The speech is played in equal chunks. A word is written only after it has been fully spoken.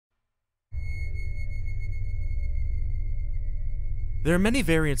There are many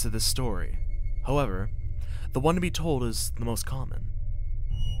variants of this story. However, the one to be told is the most common.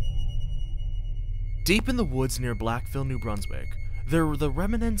 Deep in the woods near Blackville, New Brunswick, there were the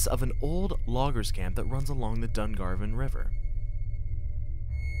remnants of an old loggers camp that runs along the Dungarvon River.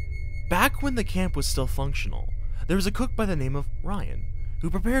 Back when the camp was still functional, there was a cook by the name of Ryan, who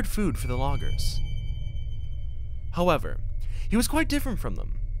prepared food for the loggers. However, he was quite different from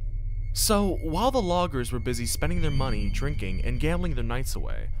them. So, while the loggers were busy spending their money, drinking, and gambling their nights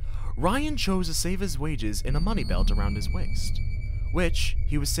away, Ryan chose to save his wages in a money belt around his waist, which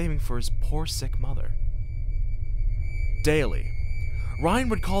he was saving for his poor sick mother. Daily, Ryan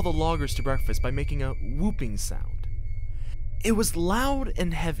would call the loggers to breakfast by making a whooping sound. It was loud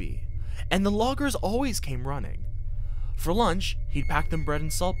and heavy, and the loggers always came running. For lunch, he'd pack them bread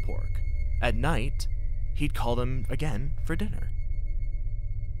and salt pork. At night, he'd call them again for dinner.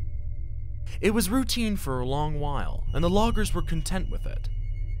 It was routine for a long while, and the loggers were content with it.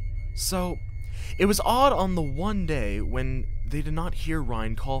 So, it was odd on the one day when they did not hear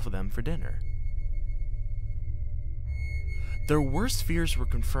Ryan call for them for dinner. Their worst fears were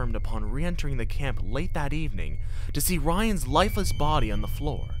confirmed upon re-entering the camp late that evening to see Ryan's lifeless body on the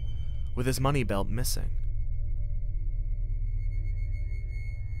floor, with his money belt missing.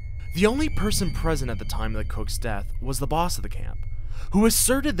 The only person present at the time of the cook's death was the boss of the camp, who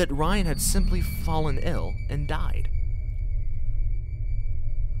asserted that Ryan had simply fallen ill and died.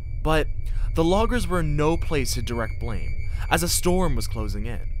 But the loggers were in no place to direct blame, as a storm was closing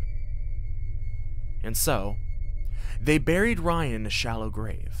in. And so, they buried Ryan in a shallow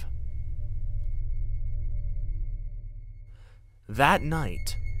grave. That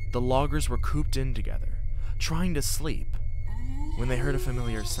night, the loggers were cooped in together, trying to sleep, when they heard a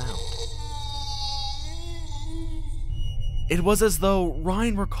familiar sound. It was as though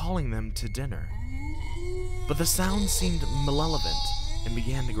Ryan were calling them to dinner, but the sound seemed malevolent and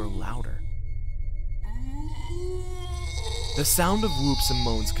began to grow louder. The sound of whoops and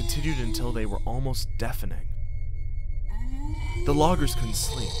moans continued until they were almost deafening. The loggers couldn't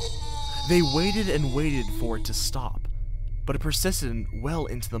sleep. They waited and waited for it to stop, but it persisted well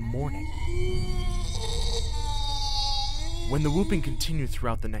into the morning. When the whooping continued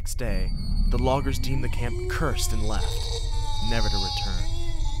throughout the next day, the loggers deemed the camp cursed and left, never to return.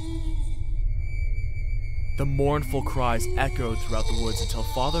 The mournful cries echoed throughout the woods until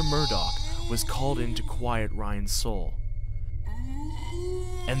Father Murdoch was called in to quiet Ryan's soul.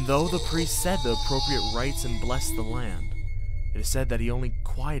 And though the priest said the appropriate rites and blessed the land, it is said that he only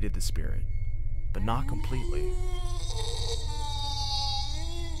quieted the spirit, but not completely.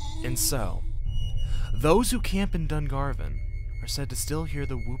 And so, those who camp in Dungarvon are said to still hear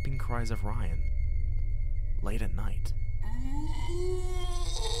the whooping cries of Ryan late at night.